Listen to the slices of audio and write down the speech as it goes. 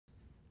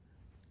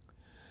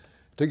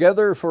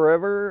Together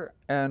Forever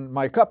and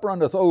My Cup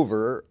Runneth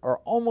Over are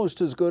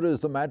almost as good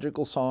as the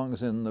magical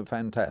songs in the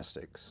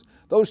Fantastics.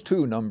 Those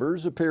two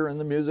numbers appear in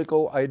the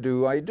musical I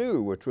Do, I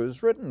Do, which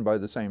was written by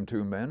the same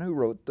two men who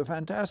wrote the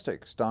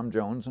Fantastics, Tom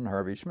Jones and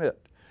Harvey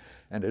Schmidt,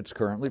 and it's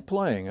currently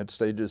playing at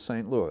Stages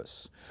St.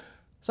 Louis.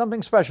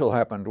 Something special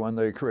happened when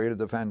they created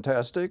the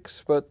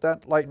Fantastics, but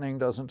that lightning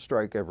doesn't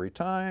strike every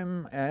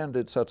time, and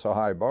it sets a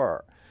high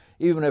bar.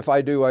 Even if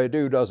I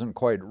Do doesn't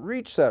quite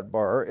reach that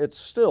bar, it's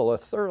still a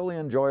thoroughly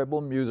enjoyable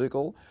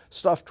musical,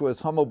 stuffed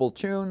with hummable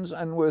tunes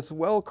and with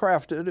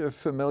well-crafted, if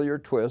familiar,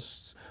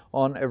 twists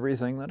on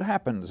everything that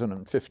happens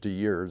in 50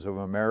 years of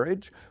a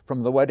marriage,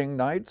 from the wedding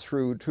night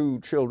through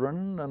 2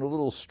 children and a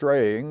little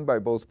straying by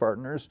both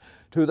partners,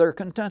 to their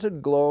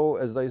contented glow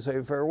as they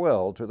say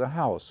farewell to the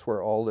house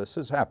where all this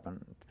has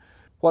happened.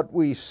 What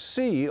we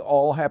see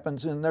all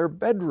happens in their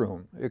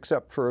bedroom,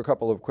 except for a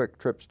couple of quick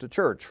trips to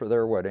church for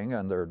their wedding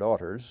and their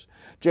daughters.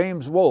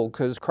 James Wolk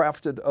has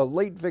crafted a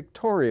late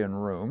Victorian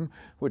room,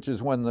 which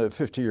is when the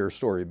 50-year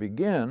story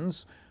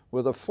begins,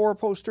 with a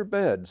 4-poster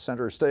bed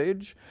center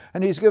stage,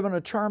 and he's given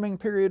a charming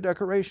period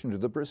decoration to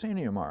the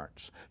proscenium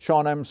arch.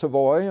 Sean M.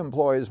 Savoy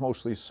employs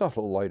mostly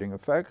subtle lighting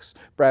effects.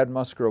 Brad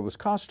Musgrove's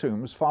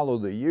costumes follow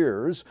the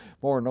years,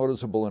 more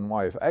noticeable in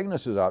wife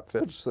Agnes's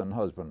outfits than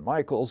husband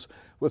Michael's,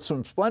 with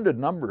some splendid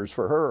numbers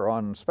for her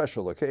on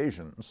special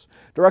occasions.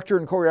 Director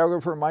and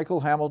choreographer Michael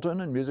Hamilton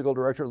and musical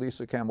director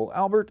Lisa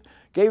Campbell-Albert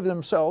gave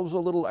themselves a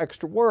little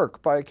extra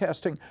work by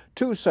casting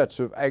 2 sets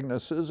of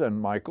Agnes's and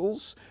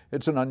Michael's.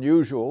 It's an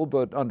unusual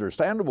but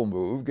understandable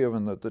move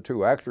given that the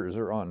 2 actors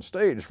are on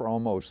stage for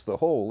almost the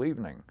whole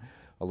evening.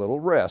 A little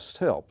rest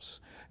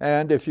helps.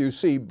 And if you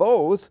see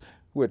both,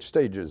 which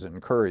Stages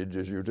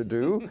encourages you to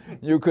do,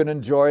 you can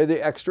enjoy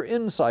the extra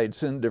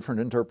insights in different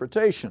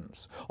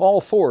interpretations.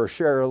 All 4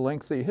 share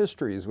lengthy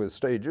histories with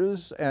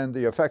Stages and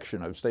the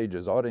affection of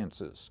Stages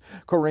audiences.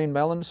 Corinne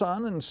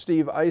Melançon and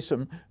Steve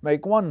Isom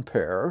make one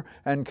pair,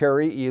 and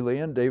Kari Ely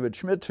and David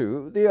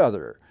Schmittou the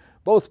other.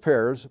 Both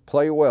pairs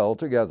play well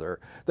together.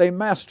 They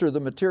master the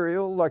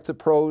material like the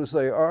pros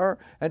they are,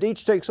 and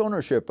each takes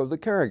ownership of the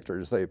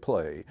characters they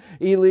play.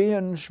 Ely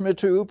and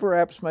Schmittou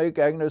perhaps make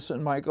Agnes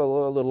and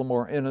Michael a little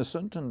more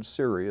innocent and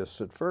serious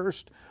at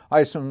first.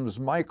 Isom's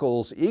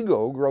Michael's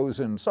ego grows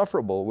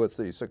insufferable with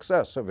the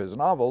success of his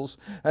novels,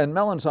 and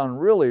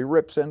Melançon really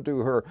rips into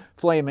her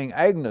flaming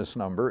Agnes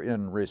number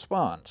in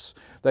response.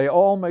 They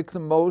all make the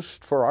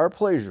most, for our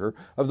pleasure,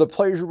 of the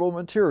pleasurable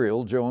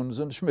material Jones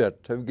and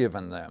Schmidt have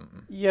given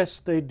them. Yes,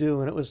 they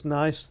do, and it was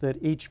nice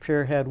that each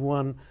pair had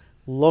one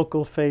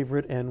local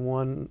favorite and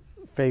one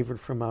favorite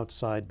from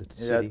outside the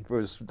city. Yeah, it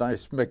was a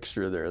nice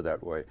mixture there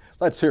that way.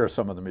 Let's hear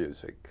some of the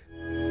music.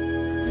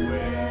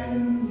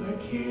 When the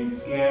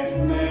kids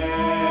get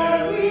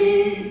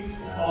married,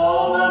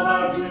 all of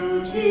our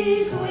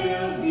duties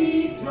will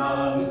be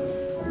done.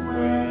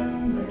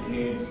 When the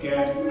kids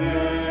get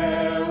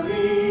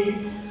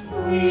married,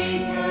 we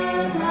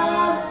can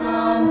have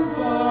some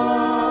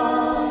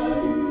fun.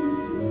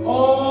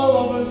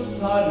 All of a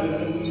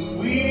sudden,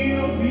 we